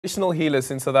Traditional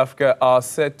healers in South Africa are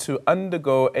set to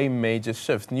undergo a major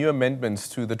shift. New amendments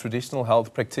to the Traditional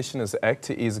Health Practitioners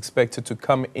Act is expected to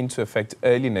come into effect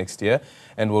early next year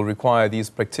and will require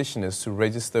these practitioners to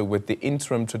register with the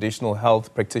Interim Traditional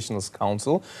Health Practitioners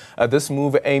Council. This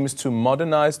move aims to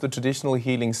modernize the traditional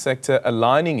healing sector,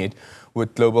 aligning it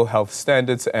with global health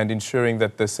standards and ensuring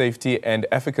that the safety and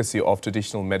efficacy of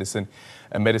traditional medicine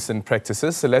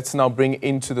practices. So let's now bring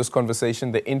into this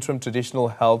conversation the Interim Traditional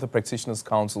Health Practitioners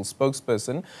Council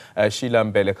spokesperson, Sheila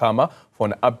Mbele-Khama, for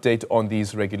an update on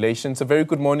these regulations. A very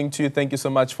good morning to you. Thank you so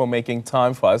much for making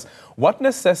time for us. What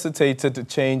necessitated a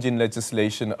change in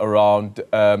legislation around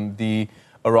the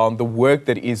work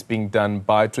that is being done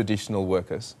by traditional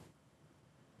workers?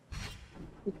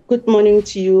 Good morning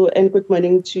to you and good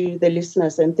morning to the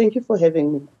listeners, and thank you for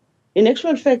having me. In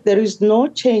actual fact, there is no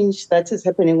change that is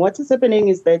happening. What is happening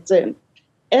is that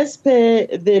as per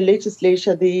the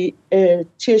legislature, the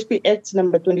THP Act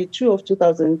number 22 of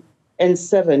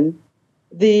 2007,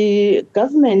 the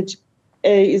government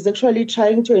is actually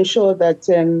trying to ensure that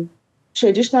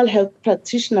traditional health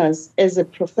practitioners as a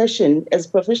profession, as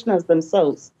professionals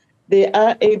themselves, they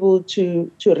are able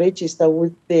to register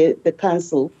with the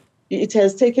council. It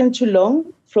has taken too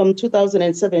long from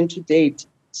 2007 to date.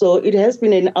 So it has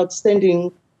been an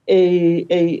outstanding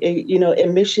a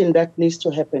mission that needs to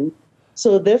happen.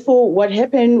 So therefore, what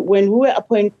happened when we were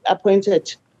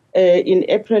appointed in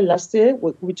April last year,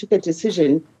 we took a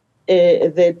decision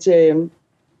that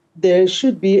there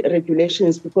should be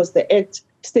regulations because the Act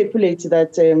stipulates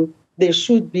that there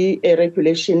should be a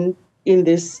regulation in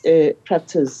this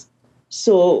practice.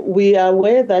 So we are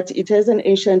aware that it has an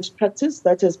ancient practice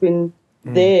that has been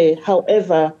there.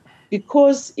 However,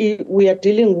 because we are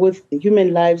dealing with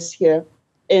human lives here,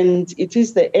 and it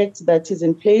is the Act that is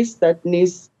in place that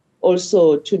needs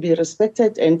also to be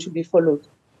respected and to be followed.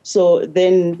 So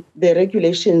then the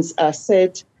regulations are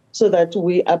set so that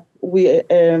we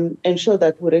ensure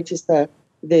that we register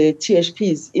the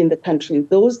THPs in the country.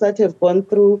 Those that have gone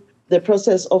through the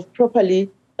process of properly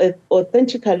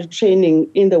authentically training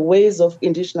in the ways of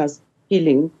indigenous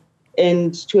healing,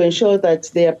 and to ensure that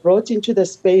they are brought into the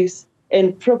space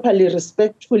and properly,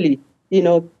 respectfully,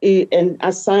 and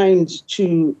assigned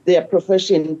to their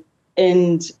profession,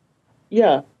 and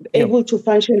able to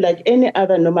function like any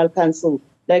other normal council,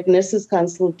 like nurses'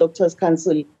 council, doctors'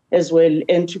 council as well,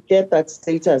 and to get that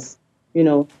status,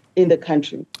 in the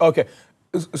country. Okay,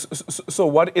 so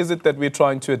what is it that we're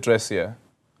trying to address here?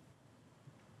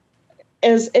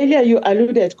 As earlier you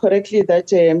alluded correctly that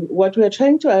what we are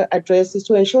trying to address is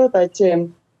to ensure that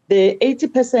the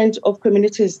 80% of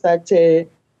communities that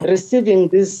receiving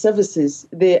these services,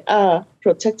 they are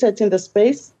protected in the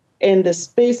space, and the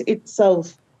space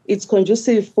itself is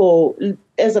conducive for,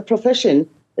 as a profession,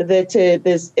 that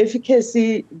there's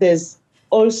efficacy, there's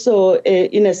also,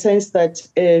 in a sense that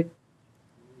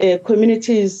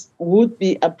communities would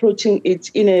be approaching it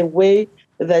in a way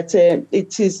that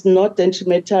it is not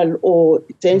detrimental or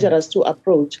dangerous to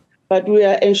approach. But we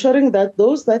are ensuring that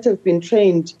those that have been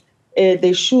trained,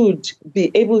 they should be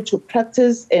able to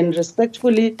practice and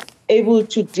respectfully able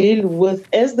to deal with,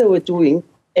 as they were doing,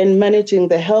 and managing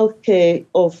the healthcare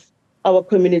of our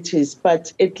communities,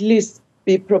 but at least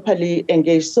be properly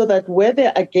engaged so that where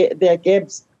there are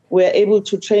gaps, we're able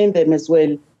to train them as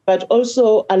well, but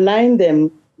also align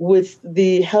them with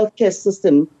the healthcare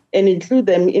system and include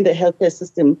them in the healthcare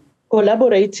system,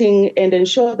 collaborating and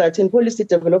ensure that in policy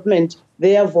development,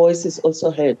 their voice is also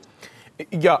heard.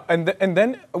 Yeah, and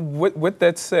then with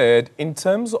that said, in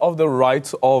terms of the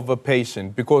rights of a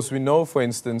patient, because we know, for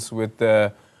instance, with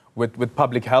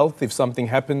public health, if something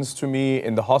happens to me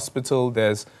in the hospital,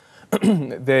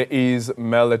 there is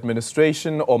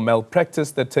maladministration or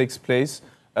malpractice that takes place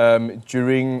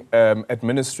during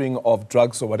administering of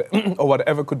drugs or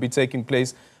whatever could be taking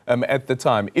place at the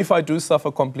time. If I do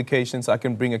suffer complications, I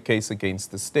can bring a case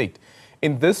against the state.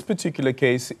 In this particular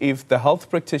case, if the health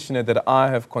practitioner that I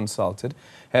have consulted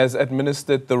has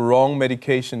administered the wrong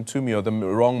medication to me or the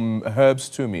wrong herbs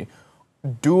to me,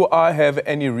 do I have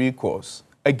any recourse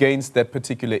against that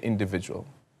particular individual?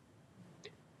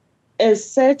 As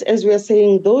said, as we are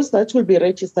saying, those that will be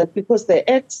registered, because the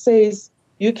Act says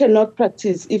you cannot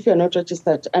practice if you're not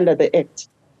registered under the Act,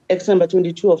 Act number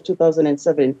 22 of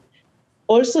 2007.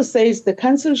 Also says the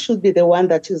council should be the one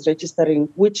that is registering,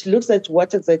 which looks at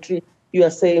what exactly you are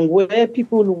saying,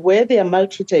 where they are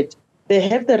maltreated, they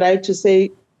have the right to say,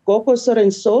 Goko so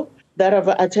and so that have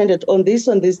attended on this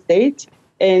date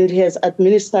and has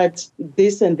administered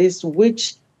this and this,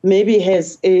 which maybe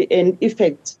has an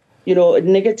effect,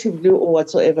 negatively or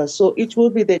whatsoever. So it will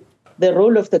be the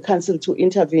role of the council to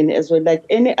intervene as well, like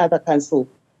any other council.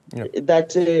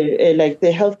 that like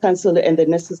the Health Council and the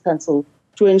Nurses Council,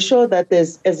 to ensure that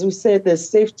there's, as we said, there's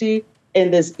safety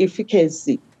and there's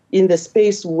efficacy in the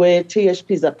space where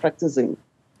THPs are practicing.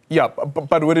 Yeah,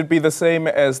 but would it be the same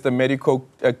as the medical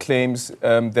claims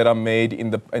that are made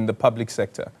in the public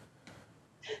sector?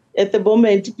 At the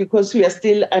moment, because we are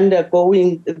still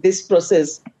undergoing this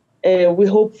process, we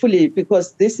hopefully,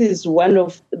 because this is one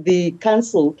of the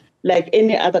council, like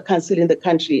any other council in the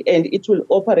country, and it will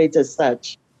operate as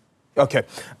such. Okay.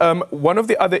 One of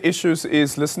the other issues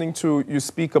is listening to you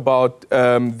speak about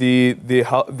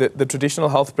the traditional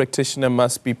health practitioner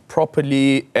must be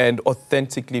properly and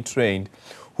authentically trained.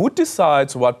 Who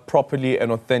decides what properly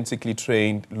and authentically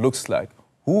trained looks like?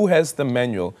 Who has the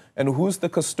manual and who's the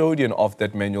custodian of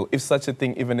that manual, if such a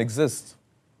thing even exists?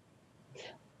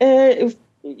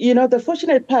 You know, the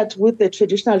fortunate part with the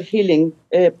traditional healing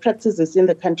practices in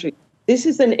the country, this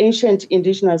is an ancient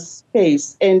indigenous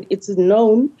space, and it's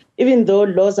known, even though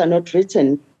laws are not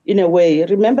written in a way.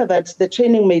 Remember that the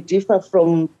training may differ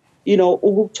from, you know,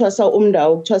 and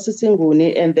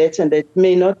that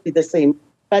may not be the same.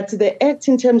 But the Act,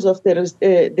 in terms of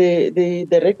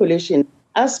the regulation,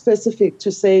 are specific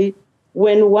to say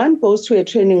when one goes to a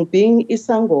training being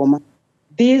Isangoma,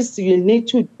 these you need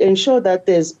to ensure that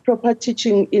there's proper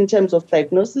teaching in terms of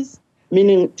diagnosis,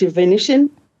 meaning divination,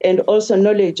 and also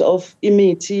knowledge of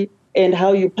immunity and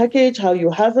how you package, how you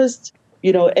harvest,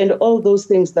 you know, and all those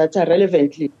things that are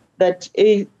relevantly that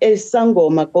a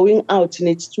Sangoma going out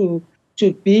needs to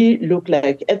look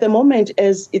like. At the moment,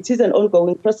 as it is an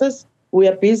ongoing process, we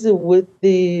are busy with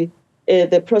the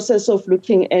process of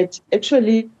looking at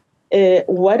actually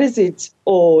what is it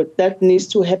or that needs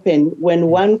to happen when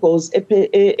one goes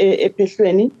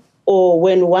epehlweni or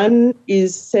when one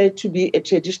is said to be a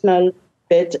traditional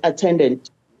bed attendant.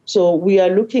 So we are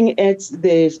looking at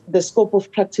the scope of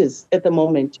practice at the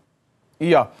moment.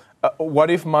 Yeah. What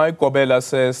if my Gobela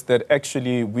says that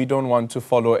actually we don't want to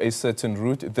follow a certain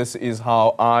route? This is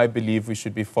how I believe we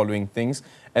should be following things.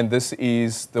 And this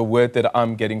is the word that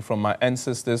I'm getting from my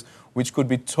ancestors, which could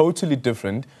be totally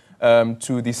different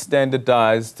to the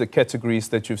standardized categories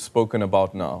that you've spoken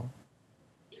about now.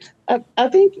 I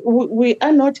think we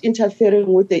are not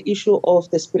interfering with the issue of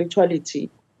the spirituality.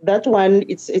 That one,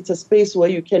 it's a space where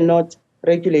you cannot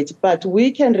regulate, but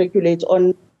we can regulate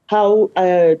on how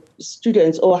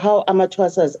students or how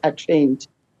amateurs are trained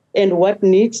and what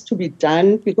needs to be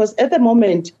done. Because at the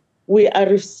moment, we are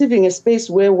receiving a space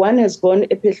where one has gone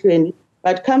epehlweni,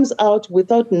 but comes out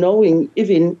without knowing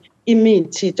even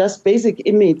immunity, just basic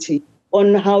immunity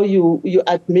on how you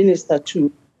administer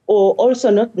to, or also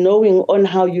not knowing on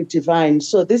how you divine.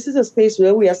 So this is a space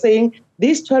where we are saying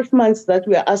these 12 months that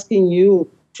we are asking you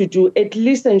to do, at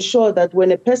least ensure that when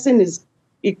a person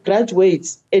it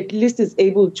graduates, at least is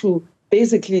able to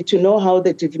basically to know how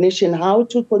the divination, how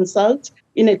to consult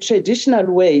in a traditional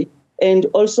way, and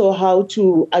also how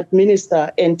to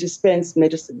administer and dispense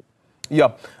medicine.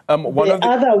 Yeah. We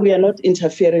are not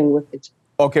interfering with it.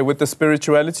 Okay, with the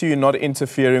spirituality, you're not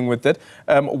interfering with it.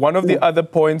 One of the other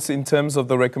points in terms of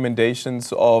the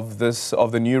recommendations of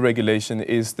the new regulation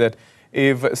is that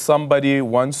if somebody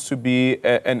wants to be,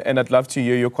 and I'd love to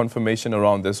hear your confirmation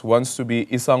around this, wants to be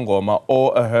Isangoma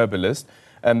or a herbalist,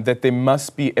 that they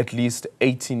must be at least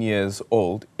 18 years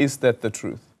old. Is that the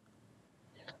truth?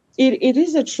 It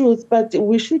is the truth, but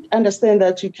we should understand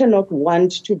that you cannot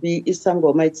want to be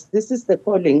Isangoma. This is the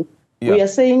calling. Yeah. We are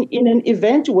saying in an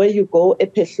event where you go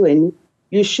epehlweni,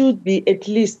 you should be at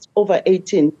least over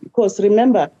 18. Because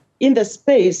remember, in the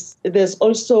space, there's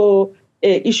also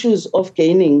issues of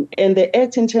gaining. And the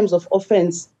Act in terms of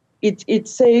offense, it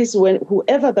says when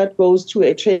whoever that goes to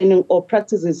a training or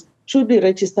practices should be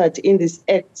registered in this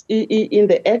Act, in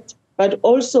the Act. But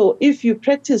also, if you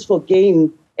practice for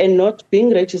gain and not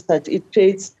being registered, it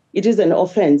is an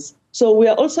offense. So we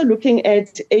are also looking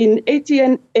at an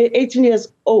 18 years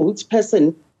old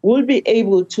person will be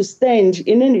able to stand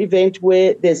in an event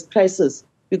where there's crisis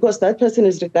because that person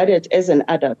is regarded as an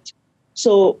adult.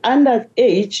 So under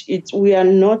age, we are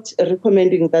not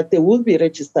recommending that they will be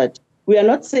registered. We are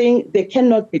not saying they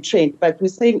cannot be trained, but we're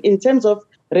saying in terms of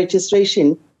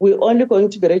registration, we're only going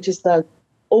to be registered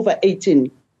over 18.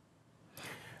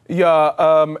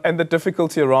 Yeah, and the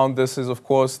difficulty around this is, of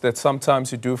course, that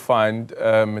sometimes you do find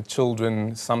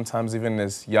children, sometimes even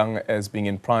as young as being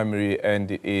in primary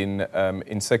and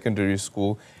in secondary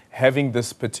school, having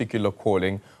this particular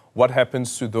calling. What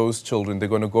happens to those children? They're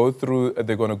going to go through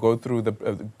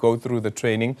the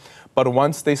training, but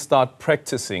once they start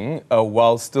practicing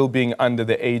while still being under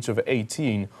the age of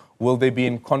 18, will they be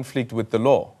in conflict with the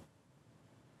law?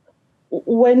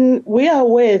 When we are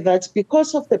aware that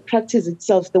because of the practice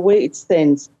itself, the way it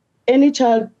stands, any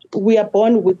child, we are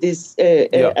born with this,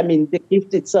 I mean, the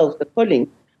gift itself, the calling.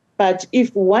 But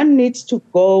if one needs to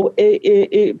go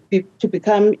to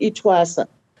become Itwasa,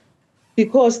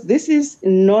 because this is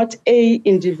not a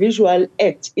individual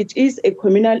act, it is a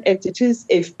communal act, it is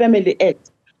a family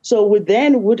act. So we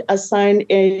then would assign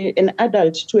an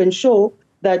adult to ensure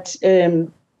that,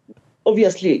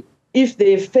 obviously, if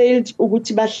they failed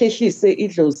ukuthi bahlehlise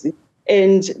idlozi,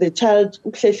 and the child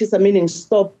uklehlisa meaning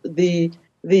stop the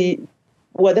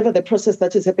whatever the process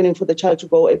that is happening for the child to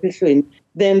go epihlweni,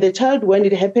 then the child, when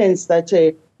it happens that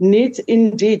needs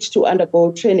indeed to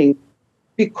undergo training,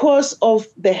 because of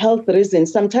the health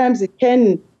reasons, sometimes it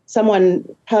can someone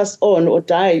pass on or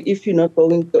die if you are not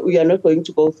going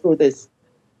to go through this.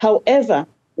 However,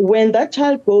 when that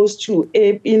child goes to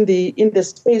in the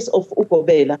space of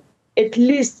Ugobela, at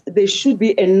least there should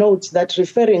be a note that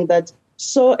referring that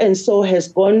so and so has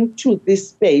gone to this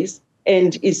space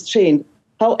and is trained.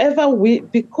 However,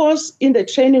 because in the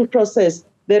training process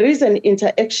there is an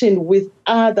interaction with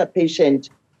other patients,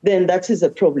 then that is a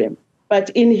problem. But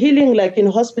in healing, like in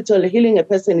hospital, healing a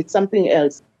person, it's something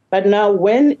else. But now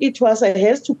when Itwasa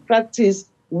has to practice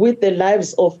with the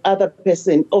lives of other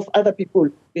people,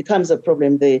 becomes a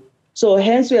problem there. So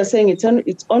hence we are saying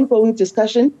it's ongoing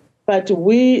discussion, but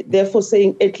we therefore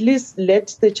saying at least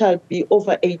let the child be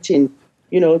over 18,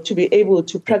 to be able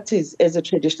to practice as a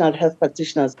traditional health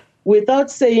practitioners, without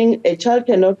saying a child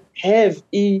cannot have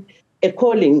a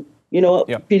calling,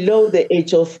 below the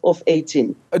age of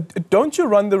 18. Don't you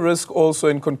run the risk also,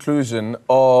 in conclusion,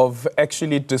 of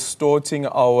actually distorting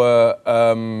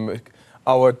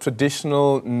our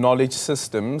traditional knowledge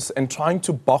systems and trying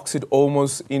to box it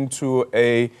almost into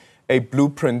a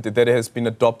blueprint that has been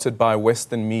adopted by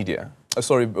Western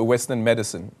Western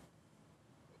medicine?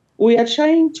 We are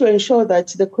trying to ensure that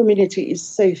the community is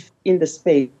safe in the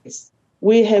space.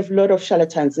 We have a lot of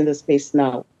charlatans in the space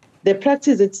now. The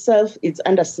practice itself is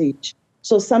under siege.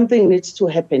 So something needs to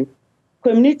happen.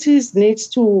 Communities need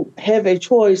to have a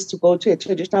choice to go to a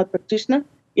traditional practitioner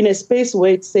in a space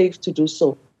where it's safe to do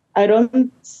so. I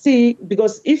don't see,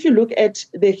 because if you look at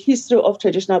the history of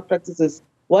traditional practices,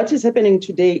 what is happening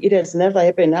today, it has never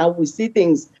happened how we see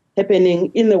things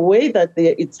happening in the way that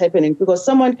it's happening. Because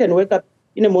someone can wake up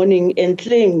in the morning and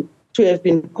claim to have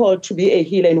been called to be a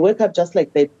healer and wake up just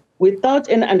like that, without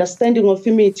an understanding of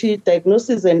immunity,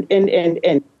 diagnosis,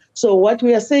 and. So what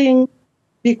we are saying,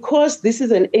 because this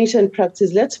is an ancient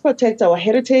practice, let's protect our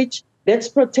heritage, let's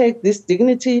protect this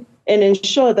dignity, and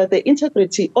ensure that the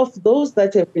integrity of those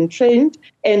that have been trained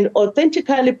and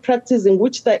authentically practicing,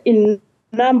 which they're in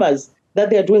numbers, that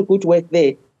they are doing good work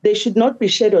there. They should not be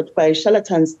shadowed by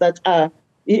charlatans that have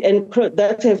encroached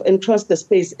the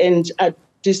space and are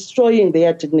destroying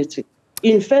their dignity.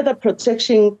 In further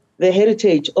protecting the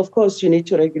heritage, of course, you need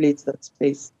to regulate that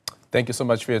space. Thank you so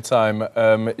much for your time.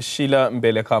 Sheila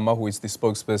Mbele-Khama, who is the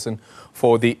spokesperson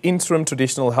for the Interim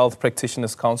Traditional Health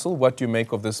Practitioners Council. What do you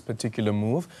make of this particular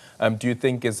move? Do you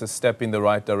think it's a step in the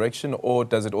right direction, or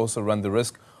does it also run the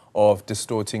risk of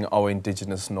distorting our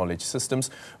indigenous knowledge systems?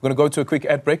 We're going to go to a quick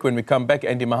ad break. When we come back,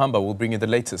 Andy Mahamba will bring you the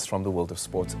latest from the world of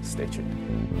sports. Stay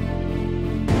tuned.